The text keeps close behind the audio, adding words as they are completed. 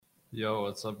Yo,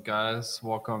 what's up, guys?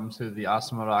 Welcome to the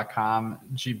Osmo.com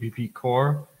GPP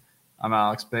Core. I'm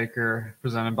Alex Baker,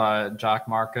 presented by Jock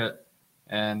Market,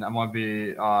 and I'm going to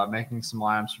be making some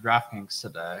lineups for DraftKings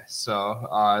today. So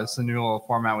it's a new little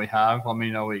format we have. Let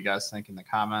me know what you guys think in the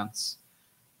comments.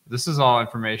 This is all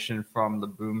information from the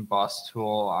Boom Bust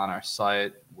tool on our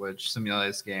site, which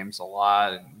simulates games a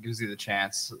lot and gives you the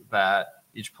chance that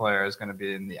each player is going to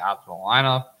be in the optimal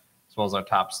lineup, as well as our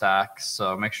top stacks.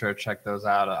 So make sure to check those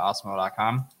out at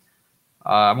osmo.com.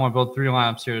 I'm going to build 3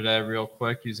 lineups here today real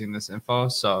quick using this info.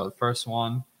 So the first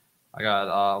one, I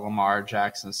got Lamar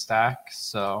Jackson stack.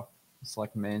 So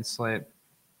select main slate.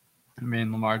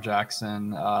 Main Lamar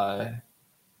Jackson,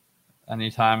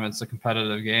 anytime it's a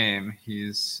competitive game,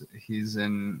 he's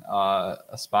in a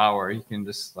spot where he can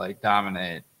just like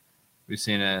dominate. We've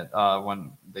seen it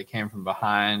when they came from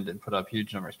behind and put up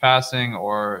huge numbers passing,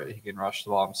 or he can rush the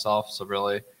ball himself. So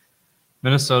really,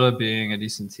 Minnesota being a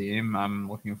decent team,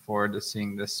 I'm looking forward to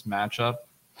seeing this matchup.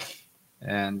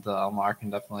 And Lamar can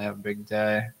definitely have a big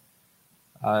day.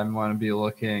 I'm going to be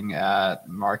looking at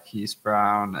Marquise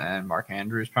Brown and Mark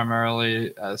Andrews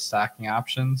primarily as stacking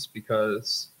options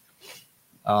because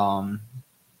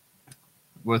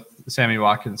with Sammy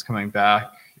Watkins coming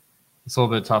back, it's a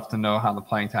little bit tough to know how the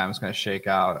playing time is going to shake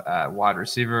out at wide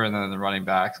receiver, and then the running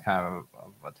backs kind of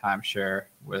a timeshare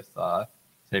with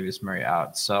Tavius Murray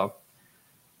out. So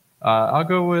I'll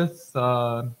go with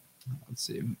let's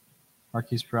see,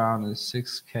 Marquise Brown is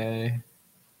 $6K.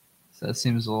 So that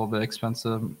seems a little bit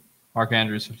expensive. Mark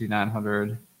Andrews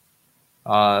 $5,900.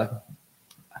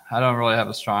 I don't really have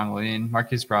a strong lean.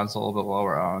 Marquise Brown's a little bit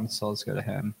lower owned, so let's go to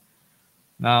him.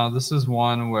 Now this is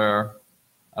one where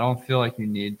I don't feel like you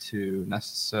need to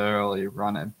necessarily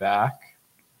run it back,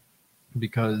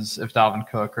 because if Dalvin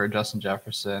Cook or Justin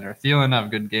Jefferson or Thielen have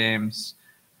good games,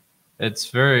 it's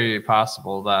very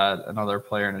possible that another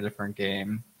player in a different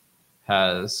game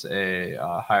has a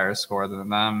higher score than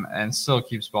them and still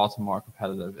keeps Baltimore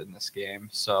competitive in this game.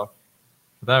 So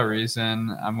for that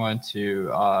reason, I'm going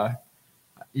to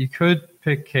you could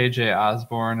pick KJ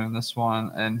Osborne in this one,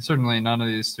 and certainly none of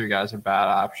these 3 guys are bad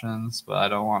options, but I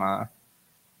don't want to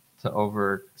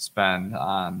overspend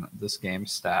on this game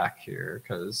stack here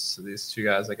because these 2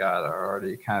 guys I got are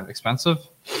already kind of expensive.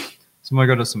 So I'm going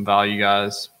to go to some value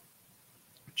guys.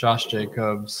 Josh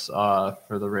Jacobs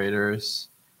for the Raiders.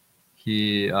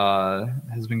 He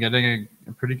has been getting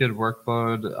a pretty good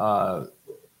workload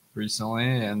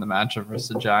recently, and the matchup versus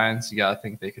the Giants, you got to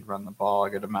think they could run the ball a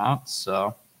good amount. So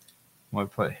I'm going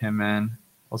to put him in.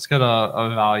 Let's get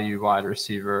a value wide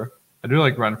receiver. I do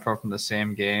like Renfro from the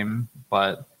same game,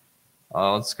 but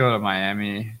let's go to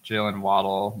Miami. Jalen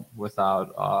Waddle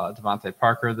without Devontae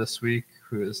Parker this week,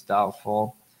 who is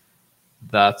doubtful.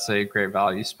 That's a great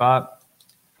value spot.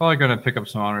 Probably going to pick up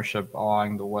some ownership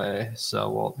along the way, so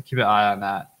we'll keep an eye on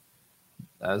that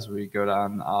as we go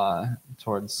down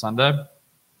towards Sunday.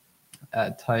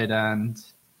 At tight end,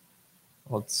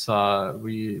 let's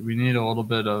we need a little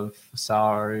bit of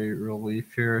salary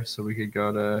relief here, so we could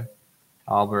go to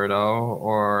Alberto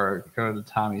or go to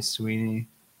Tommy Sweeney.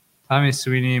 Tommy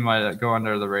Sweeney might go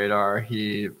under the radar.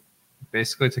 He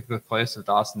basically took the place of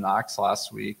Dawson Knox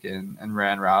last week and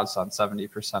ran routes on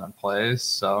 70% of plays.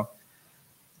 So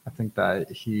I think that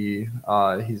he's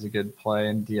a good play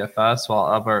in DFS,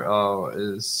 while Alberto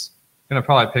is going to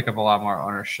probably pick up a lot more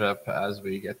ownership as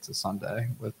we get to Sunday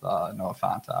with Noah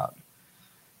Fant out.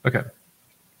 Okay,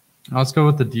 now let's go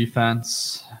with the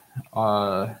defense.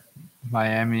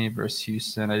 Miami versus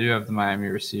Houston. I do have the Miami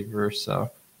receiver,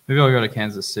 so maybe I'll go to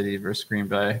Kansas City versus Green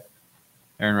Bay.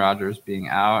 Aaron Rodgers being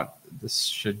out, this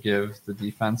should give the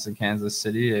defense in Kansas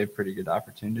City a pretty good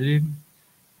opportunity.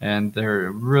 And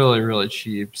they're really, really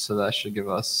cheap, so that should give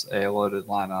us a loaded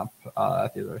lineup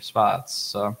at the other spots.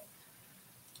 So,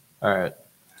 all right,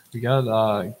 we got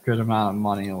a good amount of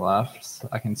money left.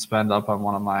 I can spend up on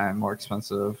one of my more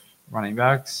expensive running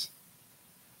backs.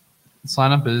 This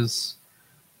lineup is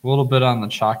a little bit on the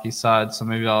chalky side, so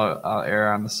maybe I'll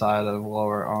err on the side of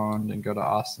lower owned and go to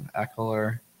Austin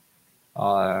Eckler.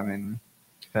 I mean,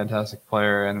 fantastic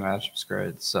player, and the matchup's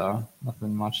great, so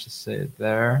nothing much to say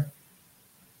there.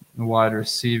 The wide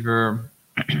receiver,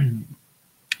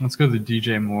 let's go to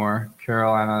DJ Moore.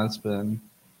 Carolina has been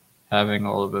having a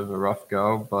little bit of a rough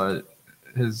go, but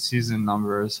his season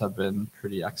numbers have been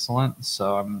pretty excellent,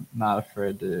 so I'm not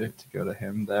afraid to go to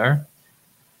him there.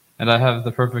 And I have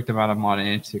the perfect amount of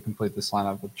money to complete this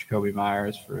lineup with Jacoby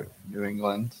Myers for New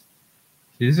England.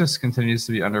 He just continues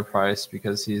to be underpriced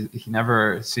because he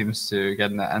never seems to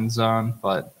get in the end zone,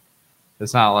 but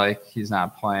it's not like he's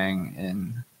not playing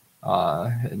in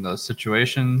those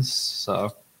situations.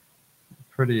 So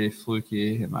pretty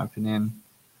fluky in my opinion.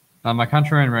 My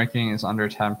contrarian ranking is under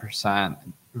 10%.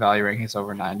 Value ranking is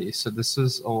over 90. So this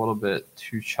is a little bit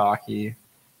too chalky,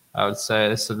 I would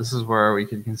say. So this is where we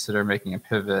could consider making a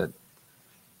pivot.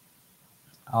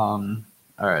 All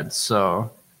right,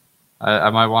 so I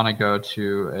might want to go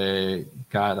to a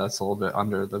guy that's a little bit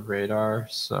under the radar,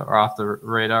 or off the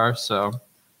radar. So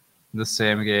the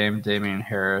same game, Damian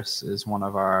Harris is one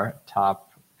of our top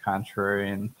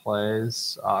contrarian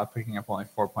plays, picking up only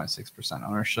 4.6%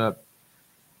 ownership.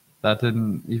 That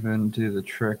didn't even do the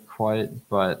trick quite,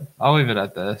 but I'll leave it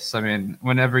at this. I mean,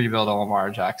 whenever you build a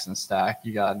Lamar Jackson stack,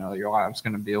 you got to know your lineup's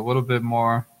going to be a little bit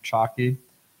more chalky.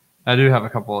 I do have a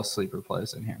couple of sleeper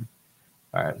plays in here.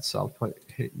 All right, so I'll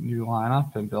hit new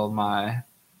lineup and build my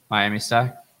Miami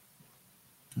stack.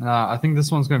 I think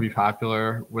this one's going to be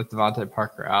popular with Devontae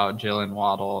Parker out. Jalen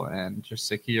Waddle and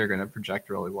Gesicki are going to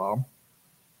project really well.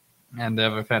 And they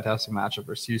have a fantastic matchup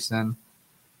versus Houston.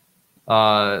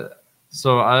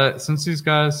 Since these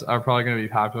guys are probably going to be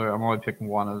popular, I'm only picking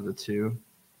one of the two.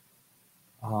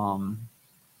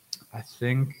 I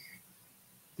think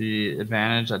the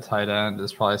advantage at tight end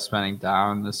is probably spending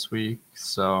down this week.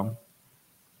 So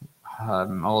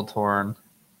I'm a little torn,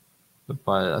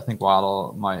 but I think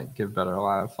Waddle might give better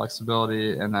line of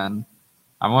flexibility. And then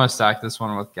I'm going to stack this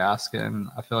one with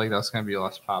Gaskin. I feel like that's going to be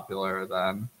less popular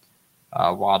than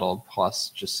Waddle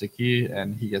plus Gesicki,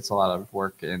 and he gets a lot of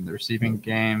work in the receiving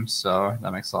game, so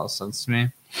that makes a lot of sense to me.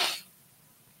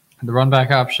 The run back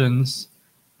options,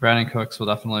 Brandon Cooks will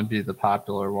definitely be the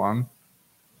popular one.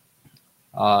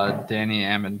 Danny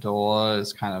Amendola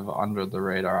is kind of under the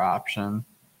radar option.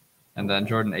 And then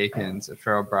Jordan Akins, if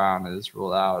Pharaoh Brown is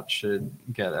ruled out, should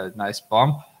get a nice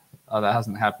bump. That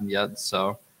hasn't happened yet,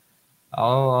 so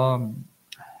I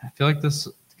feel like this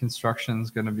construction is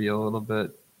going to be a little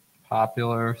bit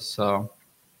popular, so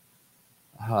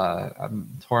I'm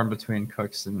torn between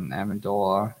Cooks and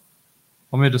Amendola.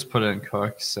 Let me just put it in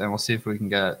Cooks, and we'll see if we can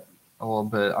get a little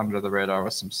bit under the radar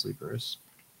with some sleepers.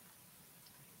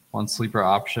 One sleeper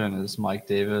option is Mike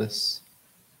Davis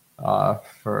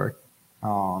for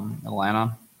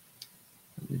Atlanta.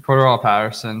 Cordarrelle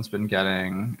Patterson's been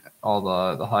getting all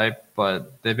the hype,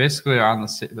 but they basically are on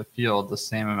the field the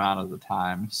same amount of the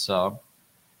time, so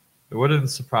it wouldn't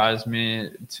surprise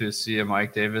me to see a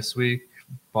Mike Davis week,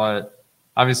 but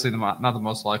obviously not the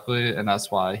most likely, and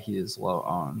that's why he is low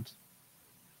owned.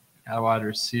 At wide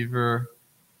receiver,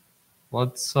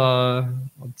 let's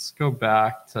go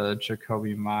back to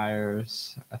Jacoby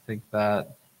Myers. I think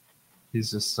that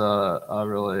he's just a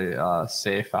really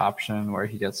safe option where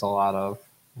he gets a lot of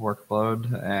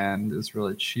workload and is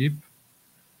really cheap.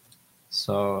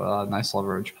 So nice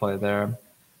leverage play there.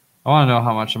 I want to know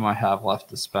how much I might have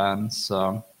left to spend,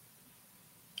 so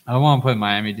I don't want to play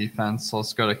Miami defense, so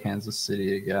let's go to Kansas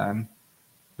City again.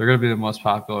 They're going to be the most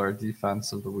popular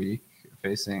defense of the week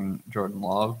facing Jordan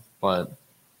Love, but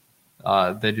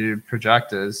they do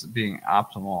project as being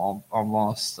optimal,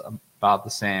 almost about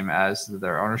the same as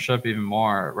their ownership, even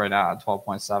more right now at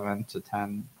 12.7 to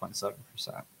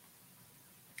 10.7%.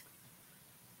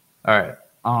 All right.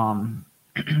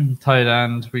 Tight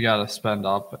end, we got to spend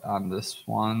up on this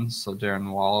one. So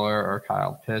Darren Waller or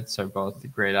Kyle Pitts are both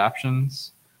great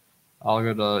options. I'll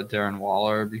go to Darren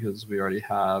Waller because we already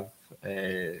have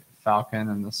a Falcon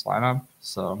in this lineup.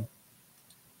 So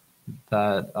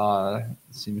that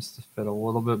seems to fit a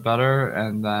little bit better.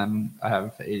 And then I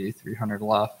have 8,300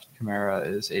 left. Kamara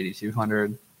is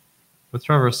 8,200. With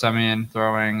Trevor Siemian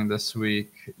throwing this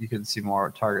week, you can see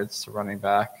more targets to running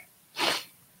back.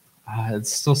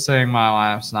 It's still saying my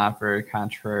lineup's not very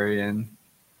contrarian.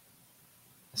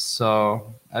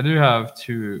 So I do have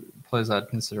two plays I'd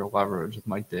consider leverage with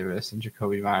Mike Davis and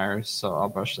Jacoby Myers. So I'll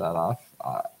brush that off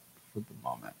for the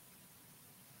moment.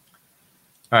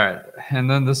 All right. And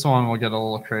then this one will get a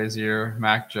little crazier.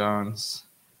 Mac Jones.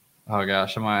 Oh,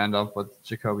 gosh. I might end up with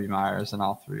Jacoby Myers in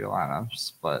all three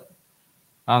lineups. But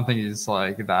I don't think he's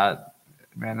like that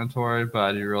mandatory, but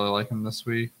I do really like him this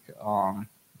week. I'm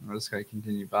just going to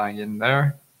continue buying in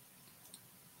there.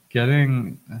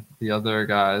 Getting the other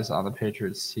guys on the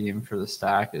Patriots team for the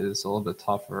stack is a little bit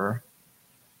tougher.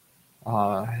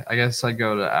 I guess I'd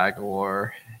go to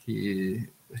Aguilar. He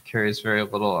carries very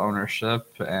little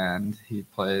ownership, and he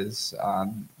plays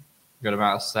on a good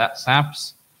amount of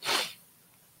snaps.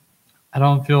 I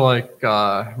don't feel like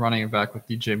running it back with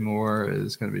DJ Moore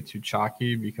is going to be too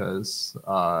chalky because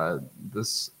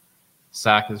this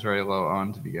stack is very low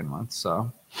owned to begin with.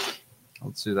 So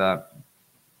let's do that.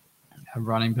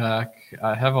 Running back,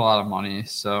 I have a lot of money,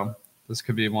 so this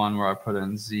could be one where I put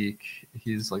in Zeke.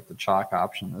 He's like the chalk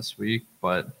option this week,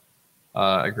 but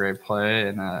a great play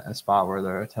in a spot where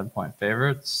they're 10-point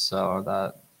favorites. So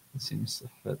that seems to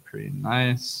fit pretty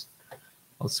nice.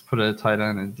 Let's put a tight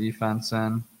end and defense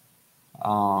in.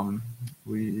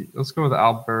 Let's go with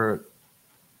Albert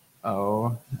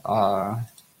O.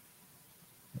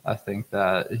 I think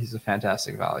that he's a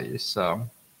fantastic value. So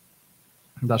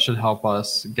that should help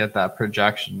us get that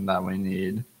projection that we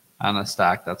need on a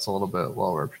stack that's a little bit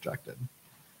lower projected.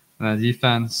 And the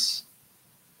defense,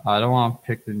 I don't want to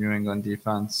pick the New England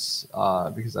defense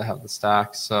because I have the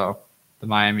stack. So the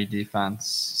Miami defense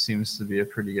seems to be a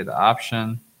pretty good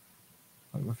option.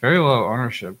 Very low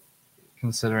ownership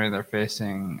considering they're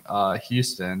facing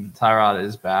Houston. Tyrod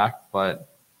is back, but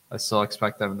I still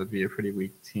expect them to be a pretty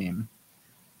weak team.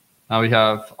 Now we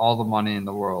have all the money in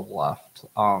the world left.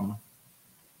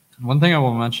 One thing I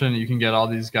will mention, you can get all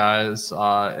these guys in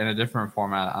a different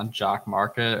format on Jock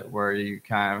Market where you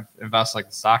kind of invest like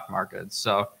the stock market.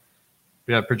 So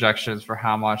we have projections for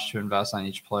how much to invest on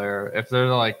each player. If they're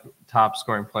like top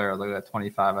scoring player, they'll get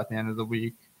 25 at the end of the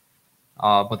week.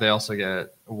 But they also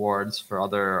get awards for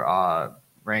other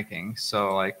rankings.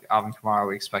 So like Alvin Kamara,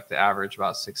 we expect to average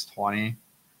about 620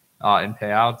 in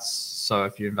payouts. So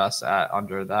if you invest at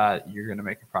under that, you're going to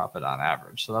make a profit on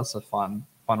average. So that's a fun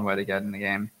way to get in the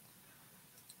game.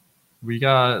 We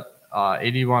got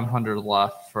 8,100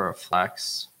 left for a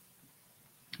flex.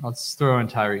 Let's throw in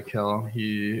Tyreek Hill.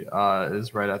 He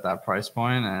is right at that price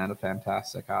point and a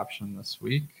fantastic option this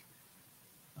week.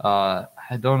 I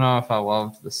don't know if I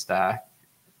love the stack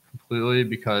completely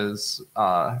because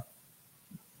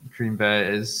Green Bay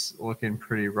is looking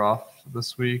pretty rough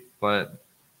this week, but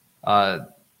I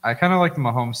kind of like the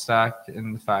Mahomes stack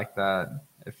in the fact that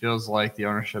it feels like the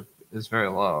ownership is very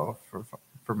low for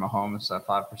Mahomes at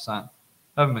 5%.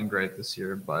 Haven't been great this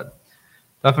year, but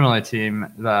definitely a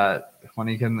team that when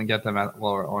you can get them at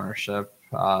lower ownership,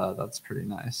 that's pretty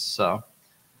nice. So,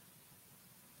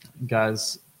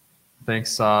 guys,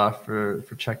 thanks for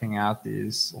checking out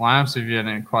these lineups. If you have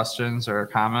any questions or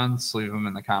comments, leave them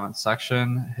in the comments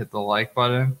section. Hit the like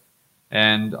button.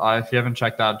 And if you haven't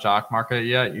checked out Jock Market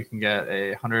yet, you can get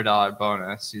a $100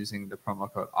 bonus using the promo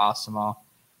code AWESEMO.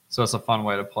 So it's a fun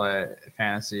way to play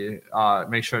fantasy.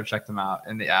 Make sure to check them out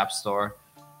in the App Store.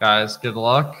 Guys, good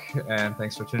luck, and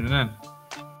thanks for tuning in.